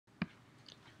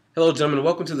Hello, gentlemen.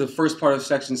 Welcome to the first part of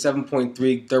section 7.3,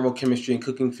 Thermochemistry and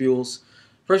Cooking Fuels.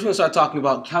 First, we're going to start talking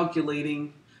about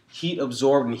calculating heat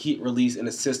absorbed and heat released in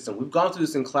a system. We've gone through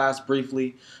this in class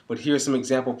briefly, but here are some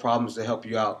example problems to help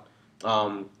you out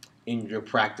in your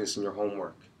practice and your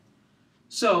homework.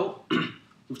 So,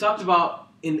 we've talked about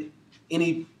in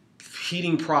any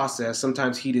heating process,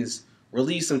 sometimes heat is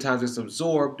released, sometimes it's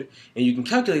absorbed, and you can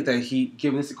calculate that heat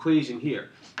given this equation here.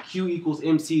 Q equals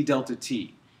mc delta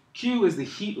T. Q is the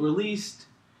heat released.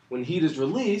 When heat is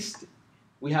released,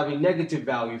 we have a negative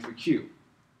value for Q.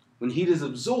 When heat is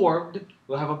absorbed,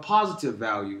 we'll have a positive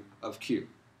value of Q.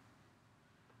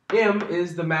 M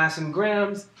is the mass in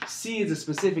grams. C is the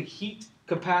specific heat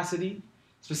capacity.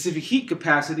 Specific heat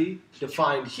capacity,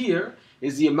 defined here,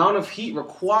 is the amount of heat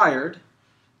required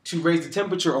to raise the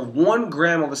temperature of 1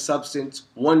 gram of a substance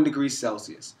 1 degree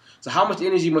Celsius. So how much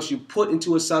energy must you put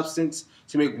into a substance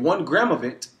to make 1 gram of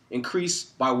it increase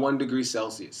by 1 degree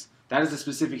Celsius? That is the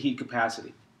specific heat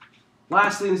capacity.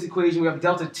 Lastly, in this equation, we have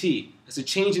delta T. It's a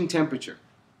change in temperature.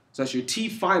 So that's your T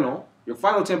final, your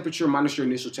final temperature minus your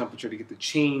initial temperature to get the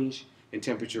change in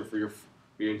temperature for your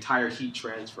entire heat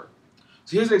transfer.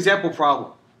 So here's an example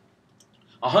problem.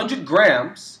 100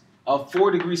 grams of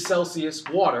 4 degrees Celsius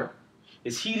water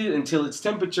is heated until its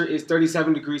temperature is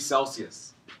 37 degrees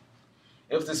Celsius.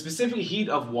 If the specific heat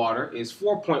of water is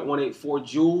 4.184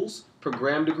 joules per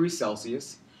gram degree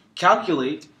Celsius,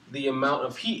 calculate the amount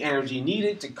of heat energy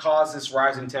needed to cause this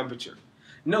rise in temperature.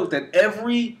 Note that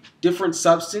every different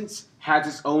substance has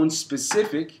its own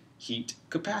specific heat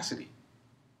capacity.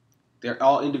 They're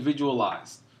all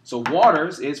individualized. So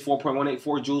water's is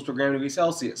 4.184 joules per gram degree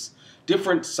Celsius.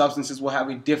 Different substances will have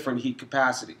a different heat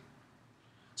capacity.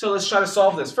 So let's try to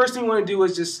solve this. First thing we want to do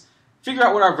is just figure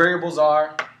out what our variables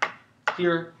are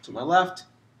here to my left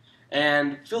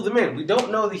and fill them in. We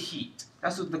don't know the heat.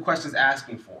 That's what the question is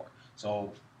asking for.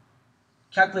 So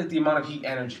calculate the amount of heat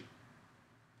energy.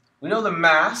 We know the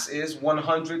mass is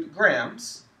 100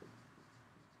 grams.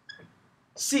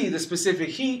 C, the specific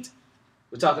heat.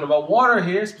 We're talking about water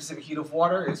here. Specific heat of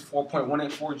water is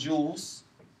 4.184 joules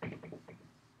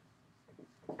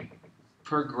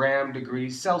per gram degree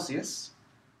Celsius.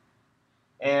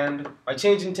 And by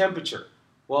change in temperature,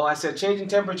 well, I said change in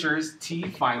temperature is T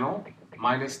final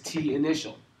minus T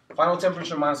initial. Final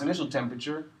temperature minus initial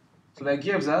temperature. So that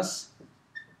gives us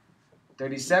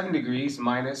 37 degrees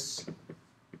minus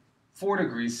 4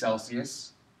 degrees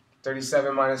Celsius.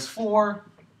 37 minus 4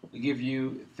 will give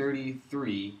you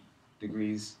 33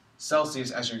 degrees Celsius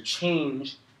as your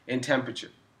change in temperature.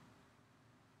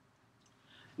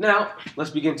 Now,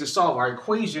 let's begin to solve. Our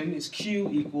equation is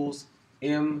Q equals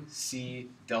mc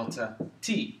delta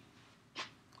T.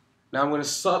 Now I'm going to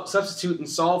substitute and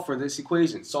solve for this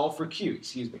equation. Solve for Q,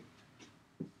 excuse me.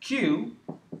 Q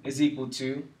is equal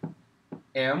to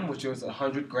M, which is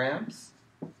 100 grams,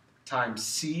 times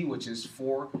C, which is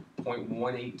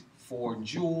 4.184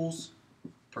 joules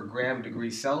per gram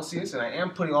degree Celsius. And I am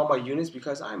putting all my units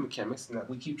because I'm a chemist and that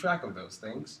we keep track of those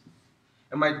things.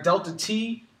 And my delta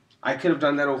T, I could have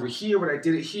done that over here, but I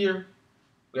did it here.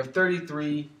 We have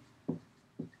 33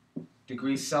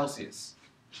 degrees Celsius.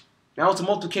 Now it's a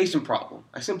multiplication problem.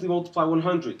 I simply multiply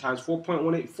 100 times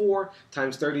 4.184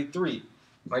 times 33.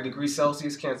 My degrees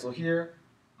Celsius cancel here.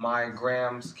 My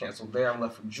grams cancel there. I'm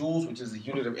left with joules, which is the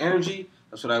unit of energy.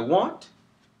 That's what I want.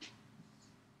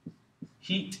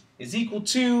 Heat is equal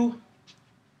to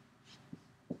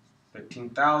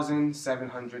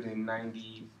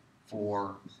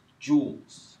 13,794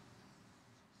 joules.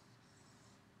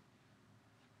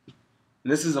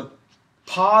 And this is a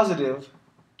positive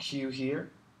Q here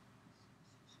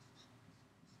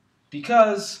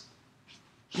because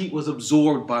heat was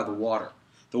absorbed by the water.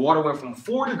 The water went from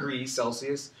 4 degrees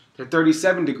Celsius to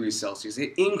 37 degrees Celsius.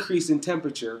 It increased in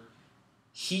temperature.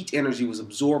 Heat energy was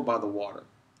absorbed by the water.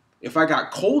 If I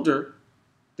got colder,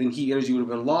 then heat energy would have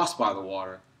been lost by the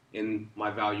water, and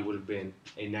my value would have been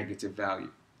a negative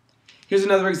value. Here's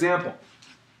another example.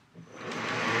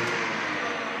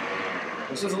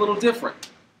 This is a little different.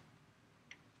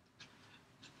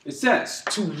 It says,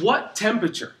 to what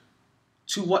temperature?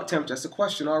 To what temperature? That's the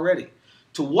question already.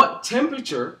 To what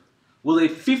temperature will a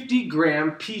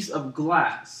 50-gram piece of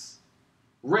glass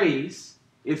raise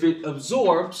if it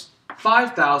absorbs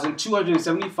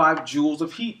 5,275 joules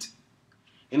of heat?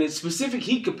 And its specific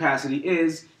heat capacity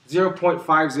is 0.50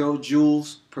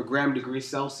 joules per gram degree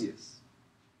Celsius.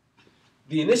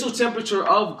 The initial temperature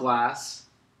of glass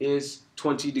is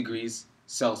 20 degrees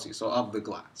Celsius, so of the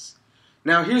glass.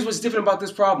 Now, here's what's different about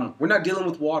this problem. We're not dealing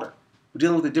with water. We're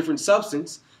dealing with a different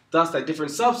substance. Thus, that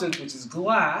different substance, which is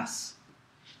glass,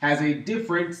 has a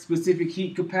different specific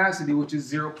heat capacity, which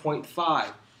is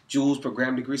 0.5. joules per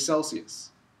gram degree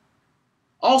Celsius.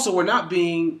 Also, we're not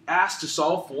being asked to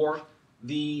solve for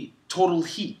the total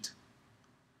heat.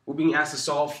 We're being asked to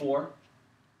solve for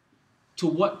to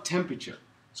what temperature.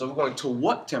 So if we're going to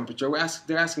what temperature,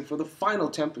 they're asking for the final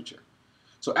temperature.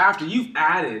 So after you've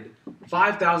added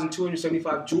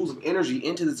 5,275 joules of energy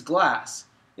into this glass,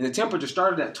 and the temperature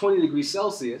started at 20 degrees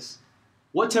Celsius,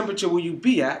 what temperature will you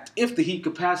be at if the heat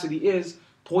capacity is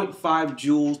 0.5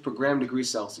 joules per gram degree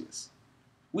Celsius?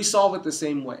 We solve it the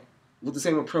same way, with the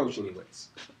same approach anyways.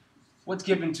 What's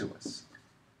given to us?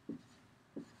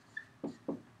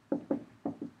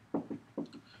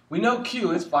 We know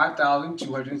Q is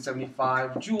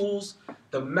 5,275 joules.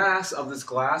 The mass of this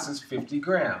glass is 50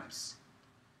 grams.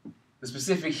 The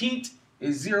specific heat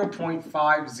is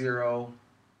 0.50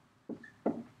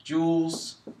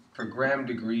 joules per gram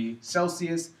degree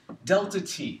Celsius, delta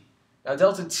T. Now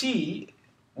delta T,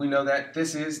 we know that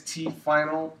this is T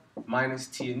final minus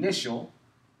T initial.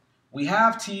 We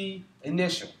have T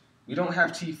initial. We don't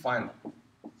have T final.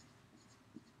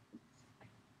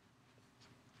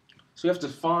 So we have to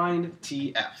find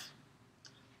TF.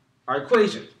 Our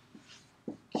equation,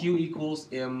 Q equals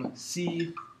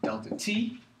MC delta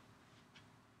T.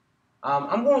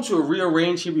 I'm going to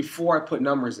rearrange here before I put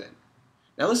numbers in.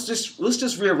 Now let's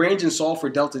just rearrange and solve for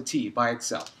delta T by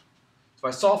itself. So if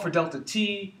I solve for delta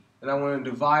T, then I want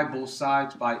to divide both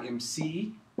sides by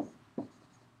MC.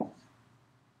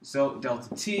 So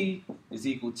delta T is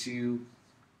equal to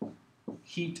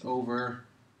heat over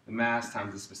the mass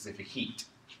times the specific heat.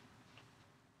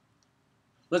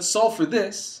 Let's solve for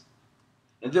this,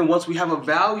 and then once we have a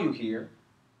value here,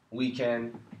 we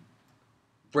can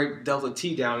break delta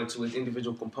T down into its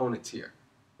individual components here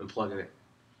and plug it in.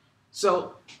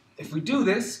 So if we do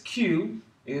this, Q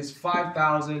is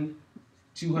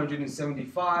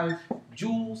 5,275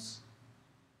 joules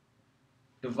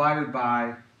divided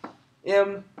by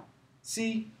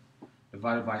MC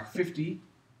divided by 50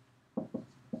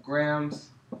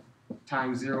 grams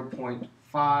times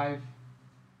 0.5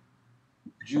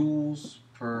 joules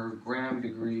per gram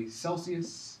degree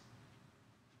Celsius.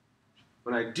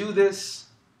 When I do this,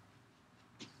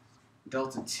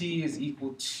 delta T is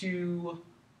equal to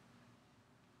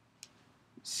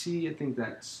C, I think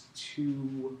that's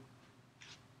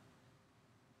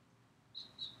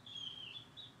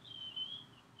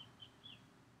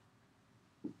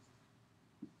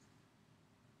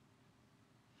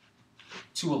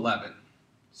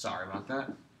Sorry about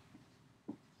that.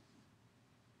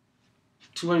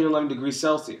 211 degrees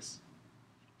Celsius.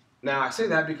 Now I say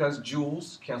that because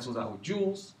joules cancels out with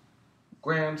joules,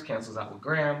 grams cancels out with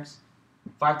grams.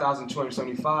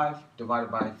 5,275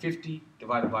 divided by 50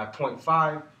 divided by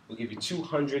 0.5 will give you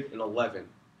 211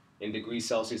 in degrees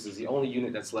Celsius is the only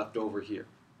unit that's left over here.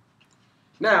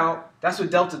 Now, that's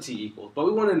what delta T equals, but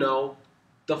we want to know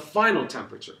the final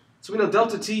temperature. So we know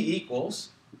delta T equals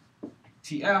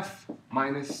TF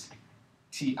minus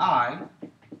TI, and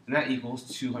that equals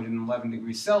 211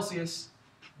 degrees Celsius.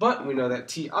 But we know that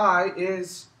TI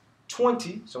is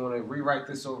 20, so I'm going to rewrite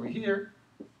this over here.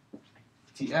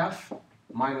 TF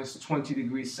minus 20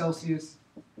 degrees Celsius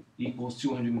equals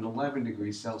 211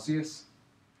 degrees Celsius.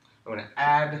 I'm going to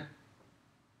add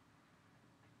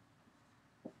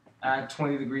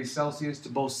 20 degrees Celsius to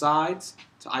both sides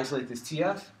to isolate this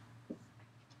TF.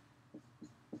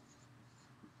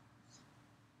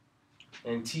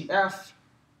 And TF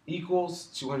equals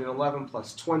 211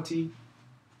 plus 20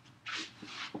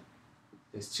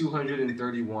 is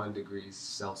 231 degrees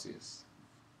Celsius.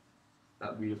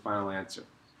 That would be your final answer.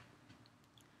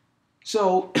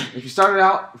 So if you started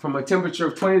out from a temperature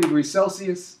of 20 degrees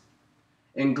Celsius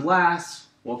and glass,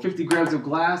 well, 50 grams of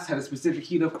glass had a specific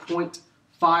heat of 0.5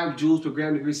 joules per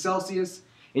gram degree Celsius,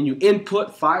 and you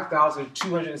input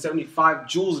 5,275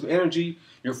 joules of energy,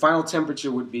 your final temperature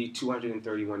would be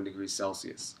 231 degrees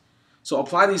Celsius. So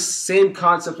apply these same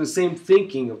concepts and same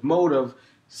thinking of mode of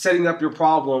setting up your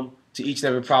problem to each and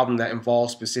every problem that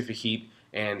involves specific heat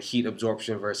and heat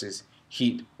absorption versus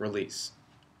heat release.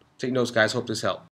 Take notes, guys. Hope this helped.